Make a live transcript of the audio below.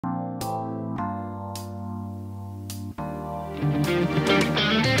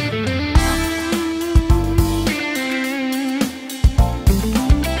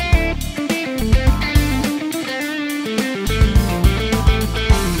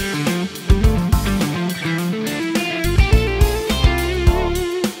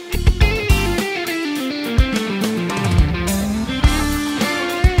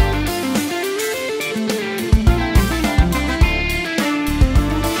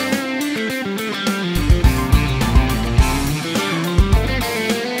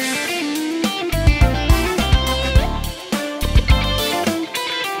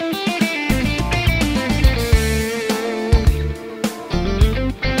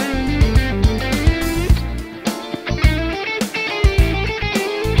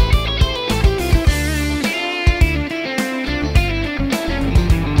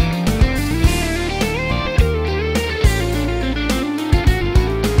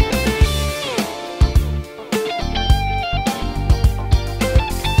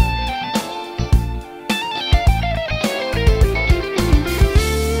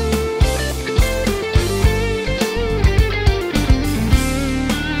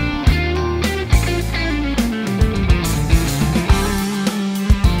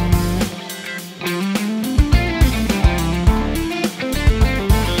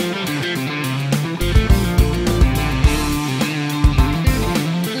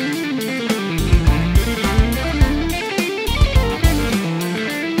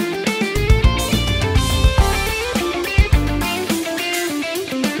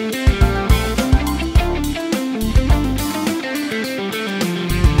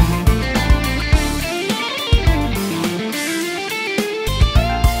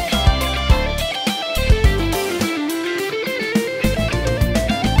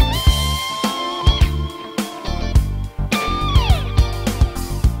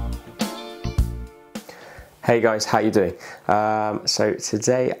Hey guys, how you doing? So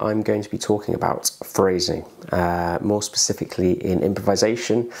today I'm going to be talking about phrasing, more specifically in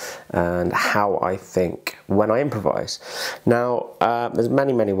improvisation and how I think when I improvise. Now, there's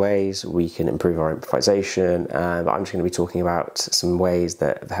many ways we can improve our improvisation, but I'm just going to be talking about some ways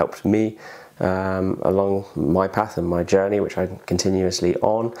that have helped me along my path and my journey, which I'm continuously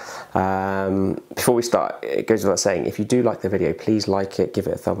on. Before we start, it goes without saying, if you do like the video, please like it, give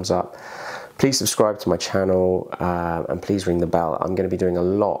it a thumbs up. Please subscribe to my channel and please ring the bell. I'm going to be doing a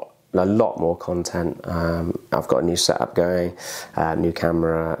lot more content. I've got a new setup going, new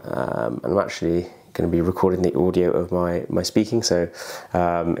camera, and I'm actually going to be recording the audio of my speaking, so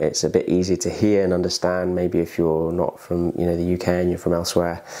it's a bit easier to hear and understand. Maybe if you're not from the UK and you're from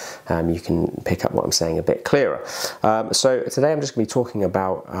elsewhere, you can pick up what I'm saying a bit clearer. So today I'm just going to be talking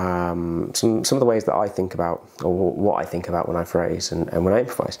about some of the ways that I think about, or what I think about when I phrase and when I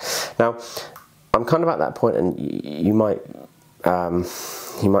improvise. Now, I'm kind of at that point, and you might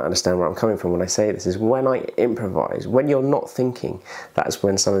understand where I'm coming from when I say this, is when I improvise, when you're not thinking, that's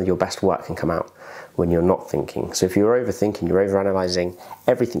when some of your best work can come out, when you're not thinking. So if you're overthinking, you're overanalyzing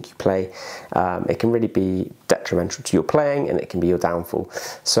everything you play, it can really be detrimental to your playing, and it can be your downfall.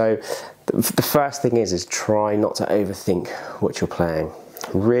 So the first thing is try not to overthink what you're playing.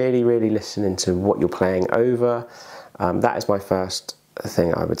 Really listen into what you're playing over. That is my first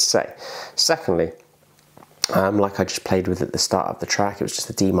thing I would say. Secondly, like I just played with at the start of the track, it was just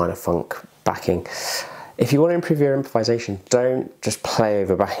a D minor funk backing. If you want to improve your improvisation, don't just play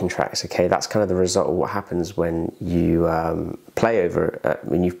over backing tracks, okay? That's kind of the result of what happens when you play over,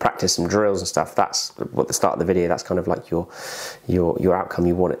 when you've practiced some drills and stuff. That's what the start of the video, that's kind of like your outcome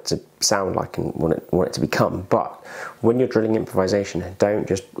you want it to sound like and want it to become. But when you're drilling improvisation, don't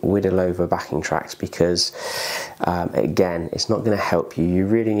just whittle over backing tracks, because again, it's not going to help you. You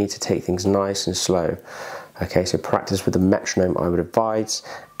really need to take things nice and slow. Okay, so practice with the metronome, I would advise,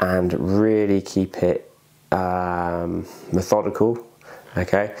 and really keep it methodical.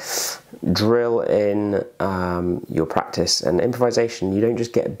 Okay, drill in your practice. And improvisation, you don't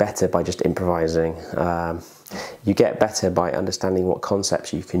just get better by just improvising. You get better by understanding what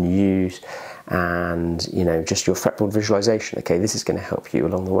concepts you can use, and just your fretboard visualization. Okay, this is going to help you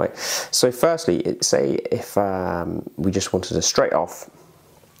along the way. So firstly, say if we just wanted to straight off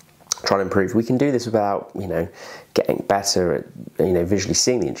try to improve, we can do this without getting better at visually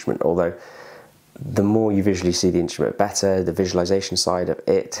seeing the instrument, although the more you visually see the instrument better, the visualization side of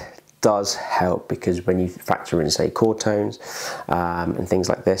it does help, because when you factor in, say, chord tones and things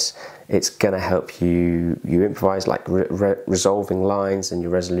like this, it's going to help you improvise, like resolving lines and your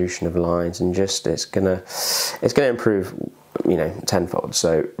resolution of lines, and just it's gonna improve tenfold.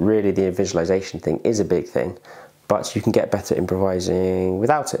 So really the visualization thing is a big thing, but you can get better improvising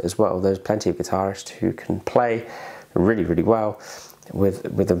without it as well. There's plenty of guitarists who can play really, really well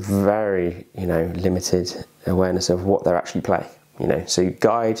with a very, you know, limited awareness of what they're actually playing, you know. So you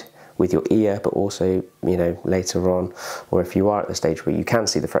guide with your ear, but also, you know, later on, or if you are at the stage where you can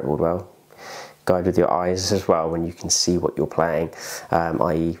see the fretboard well, guide with your eyes as well when you can see what you're playing,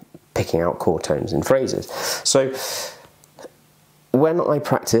 i.e. picking out chord tones and phrases. So when I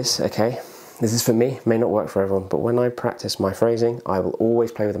practice, okay, this is for me, may not work for everyone, but when I practice my phrasing, I will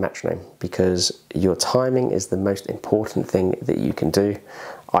always play with a metronome, because your timing is the most important thing that you can do,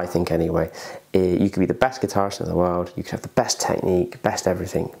 I think anyway. You could be the best guitarist in the world, you could have the best technique, best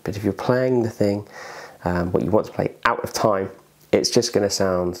everything, but if you're playing the thing, what you want to play out of time, it's just going to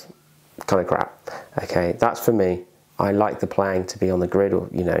sound kind of crap. Okay, that's for me. I like the playing to be on the grid, or,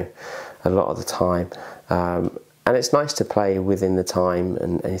 you know, a lot of the time. And it's nice to play within the time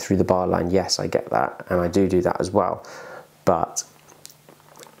and through the bar line. Yes, I get that, and I do that as well. But,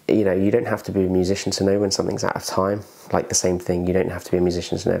 you know, you don't have to be a musician to know when something's out of time. Like the same thing, you don't have to be a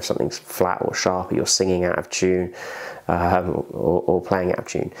musician to know if something's flat or sharp, or you're singing out of tune, or playing out of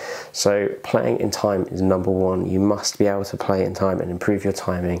tune. So playing in time is number one. You must be able to play in time and improve your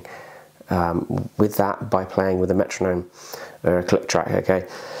timing with that by playing with a metronome or a click track, okay?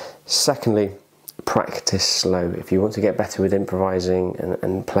 Secondly, practice slow. If you want to get better with improvising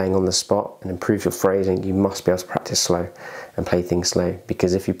and playing on the spot and improve your phrasing, you must be able to practice slow and play things slow,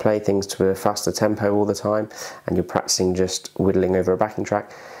 because if you play things to a faster tempo all the time and you're practicing just whittling over a backing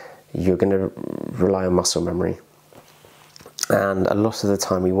track, you're going to rely on muscle memory. And a lot of the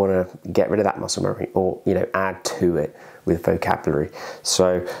time we want to get rid of that muscle memory, or, you know, add to it with vocabulary.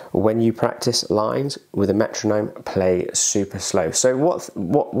 So when you practice lines with a metronome, play super slow. So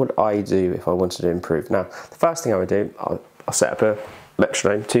what would I do if I wanted to improve? Now, the first thing I would do, I'll set up a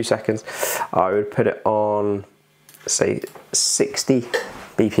metronome, 2 seconds. I would put it on, say, 60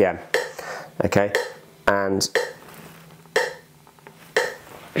 BPM, okay? And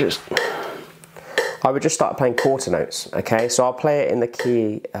I would just start playing quarter notes, okay? So I'll play it in the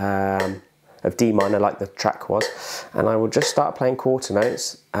key of D minor, like the track was, and I would just start playing quarter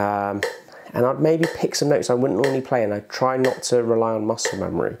notes, and I'd maybe pick some notes I wouldn't normally play, and I try not to rely on muscle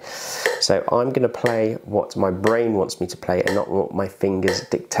memory. So I'm going to play what my brain wants me to play and not what my fingers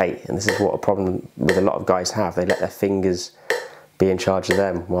dictate, and this is what a problem with a lot of guys have. They let their fingers be in charge of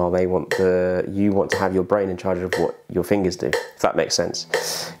them, while you want to have your brain in charge of what your fingers do, if that makes sense.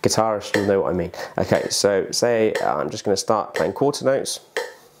 Guitarists will know what I mean. Okay, so say I'm just going to start playing quarter notes.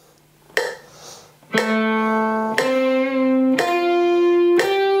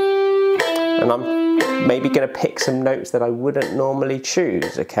 And I'm maybe going to pick some notes that I wouldn't normally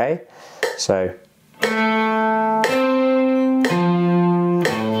choose, okay? So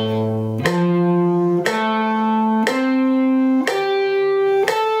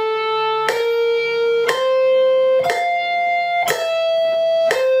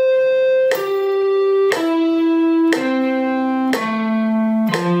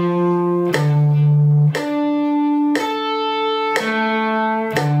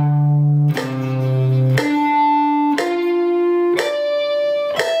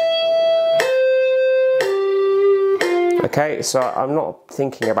okay, so I'm not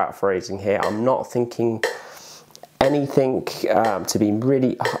thinking about phrasing here. I'm not thinking anything to be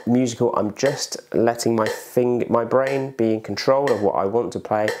really musical. I'm just letting my brain be in control of what I want to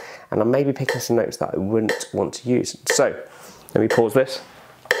play, and I'm maybe picking some notes that I wouldn't want to use. So let me pause this.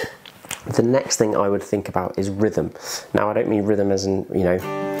 The next thing I would think about is rhythm. Now, I don't mean rhythm as in, you know,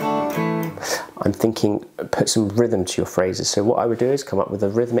 I'm thinking put some rhythm to your phrases. So what I would do is come up with a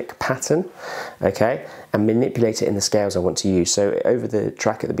rhythmic pattern, okay, and manipulate it in the scales I want to use. So over the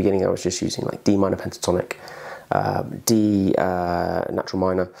track at the beginning, I was just using like D minor pentatonic, D natural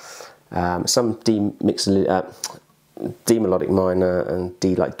minor, some D melodic minor, and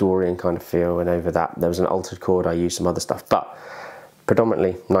D like Dorian kind of feel, and over that there was an altered chord. I used some other stuff, but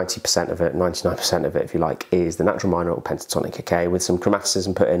predominantly 90% of it, 99% of it, if you like, is the natural minor or pentatonic, okay, with some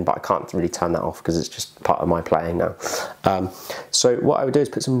chromaticism put in, but I can't really turn that off because it's just part of my playing now. So what I would do is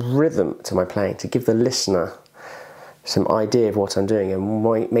put some rhythm to my playing to give the listener some idea of what I'm doing,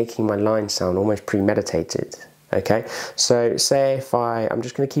 and making my lines sound almost premeditated, okay? So say if I'm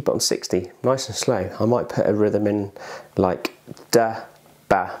just going to keep it on 60, nice and slow, I might put a rhythm in like da,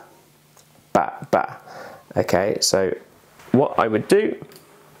 ba, ba, ba, okay? So what I would do,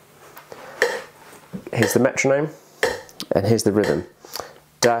 here's the metronome, and here's the rhythm.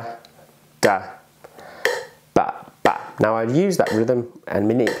 Da, da, ba, ba. Now I'd use that rhythm and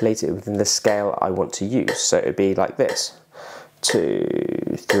manipulate it within the scale I want to use. So it would be like this.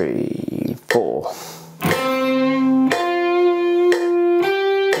 2, 3, 4.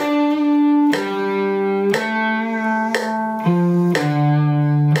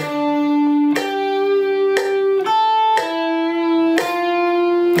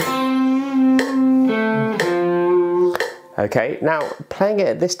 Okay, now playing it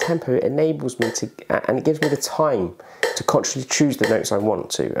at this tempo enables me to, and it gives me the time to consciously choose the notes I want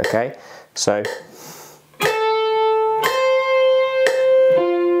to, okay? So,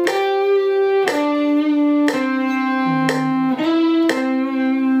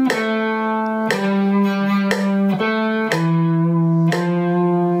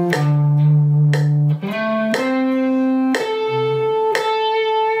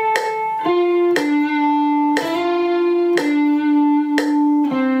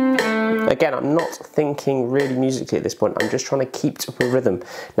 again, I'm not thinking really musically at this point. I'm just trying to keep to a rhythm.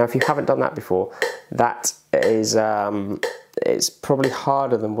 Now, if you haven't done that before, that is it's probably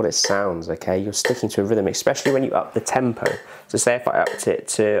harder than what it sounds, okay? You're sticking to a rhythm, especially when you up the tempo. So say if I upped it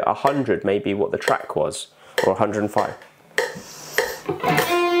to 100, maybe what the track was, or 105.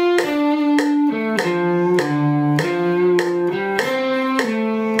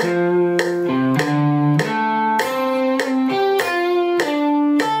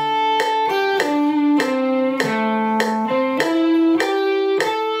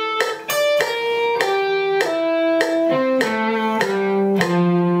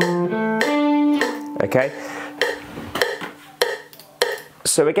 Okay,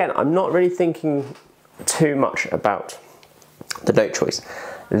 so again, I'm not really thinking too much about the note choice.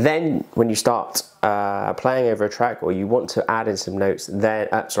 Then when you start playing over a track, or you want to add in some notes, then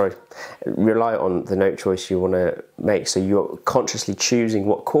rely on the note choice you want to make, so you're consciously choosing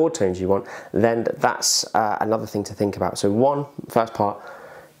what chord tones you want, then that's another thing to think about. So first part,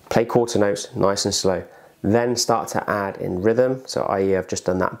 play quarter notes nice and slow, then start to add in rhythm, so i.e. I've just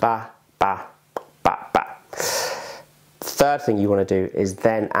done that ba, ba, ba, ba. Third thing you want to do is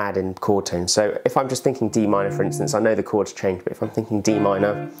then add in chord tones. So if I'm just thinking D minor, for instance, I know the chords change, but if I'm thinking D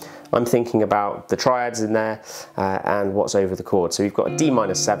minor, I'm thinking about the triads in there and what's over the chord. So we've got a D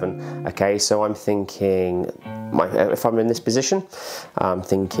minor 7, okay, so I'm thinking, if I'm in this position, I'm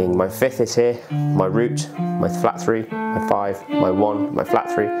thinking my 5th is here, my root, my flat 3, my 5, my 1, my flat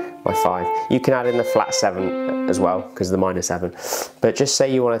 3, my 5. You can add in the flat 7 as well, because of the minor 7. But just say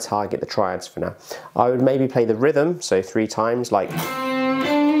you want to target the triads for now. I would maybe play the rhythm, so 3 times, like...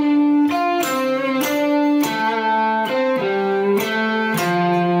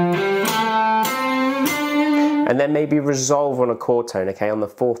 and then maybe resolve on a chord tone, okay, on the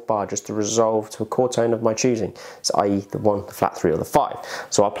 4th bar, just to resolve to a chord tone of my choosing, so i.e. the 1, the flat 3 or the 5.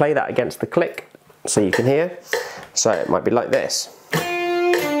 So I'll play that against the click so you can hear. So it might be like this.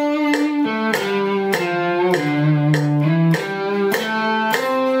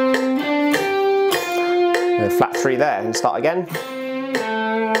 And a flat 3 there, and start again.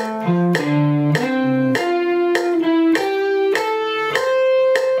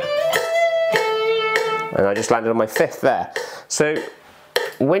 And I just landed on my 5th there. So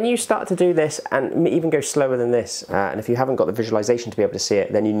when you start to do this, and even go slower than this, and if you haven't got the visualization to be able to see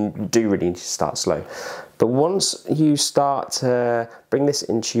it, then you do really need to start slow. But once you start to bring this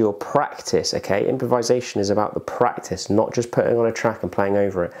into your practice, okay, improvisation is about the practice, not just putting on a track and playing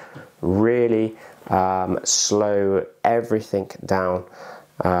over it. Really slow everything down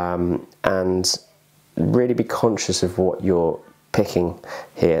and really be conscious of what you're picking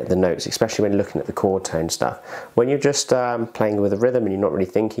here, the notes, especially when looking at the chord tone stuff. When you're just playing with a rhythm and you're not really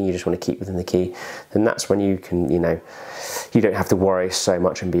thinking, you just want to keep within the key, then that's when you can, you don't have to worry so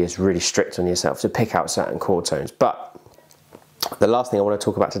much and be as really strict on yourself to pick out certain chord tones. But the last thing I want to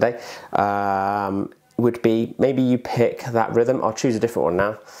talk about today would be, maybe you pick that rhythm. I'll choose a different one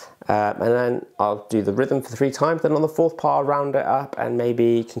now. And then I'll do the rhythm for 3 times, then on the 4th part I'll round it up and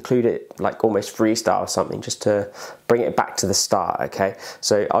maybe conclude it like almost freestyle or something, just to bring it back to the start, okay?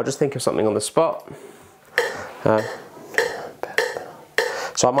 So I'll just think of something on the spot.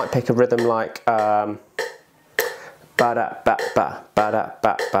 So I might pick a rhythm like ba da ba ba ba da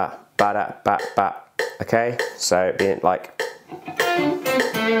ba ba ba da ba ba, okay? So being like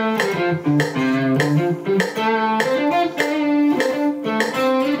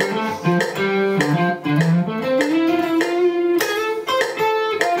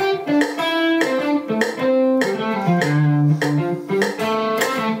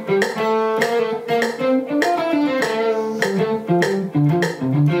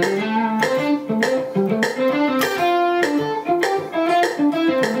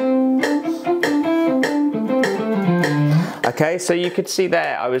okay, so you could see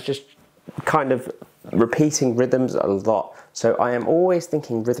there I was just kind of repeating rhythms a lot. So I am always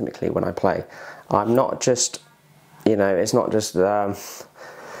thinking rhythmically when I play. I'm not just, it's not just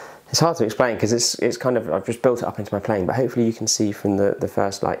It's hard to explain because it's kind of, I've just built it up into my playing, but hopefully you can see from the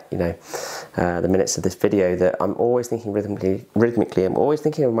first, like, you know, the minutes of this video that I'm always thinking rhythmically, I'm always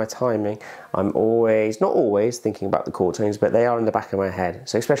thinking of my timing, I'm always, not always thinking about the chord tones, but they are in the back of my head.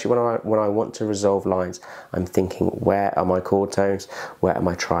 So especially when I want to resolve lines, I'm thinking, where are my chord tones, where are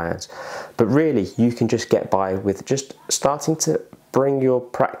my triads? But really, you can just get by with just starting to bring your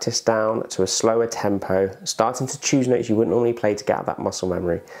practice down to a slower tempo, starting to choose notes you wouldn't normally play to get out that muscle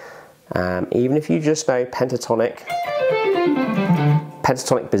memory. Even if you just know pentatonic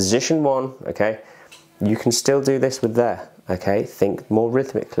position 1, okay, you can still do this with there, okay? Think more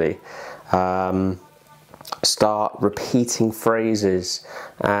rhythmically. Start repeating phrases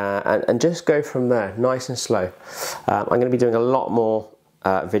and just go from there, nice and slow. I'm going to be doing a lot more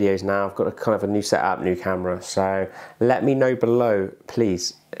videos now. I've got a kind of a new setup, new camera, so let me know below,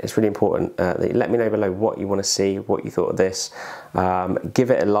 please. It's really important that you let me know below what you want to see, what you thought of this.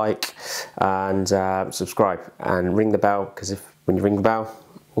 Give it a like and subscribe and ring the bell, because when you ring the bell,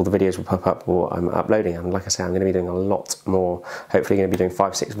 all the videos will pop up or I'm uploading. And like I say, I'm going to be doing a lot more. Hopefully going to be doing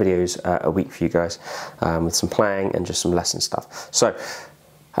 5-6 videos a week for you guys, with some playing and just some lesson stuff. So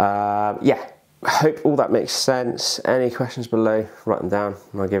yeah, hope all that makes sense. Any questions below, write them down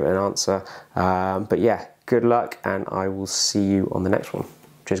and I'll give it an answer. But yeah, good luck and I will see you on the next one.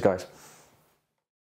 Cheers guys.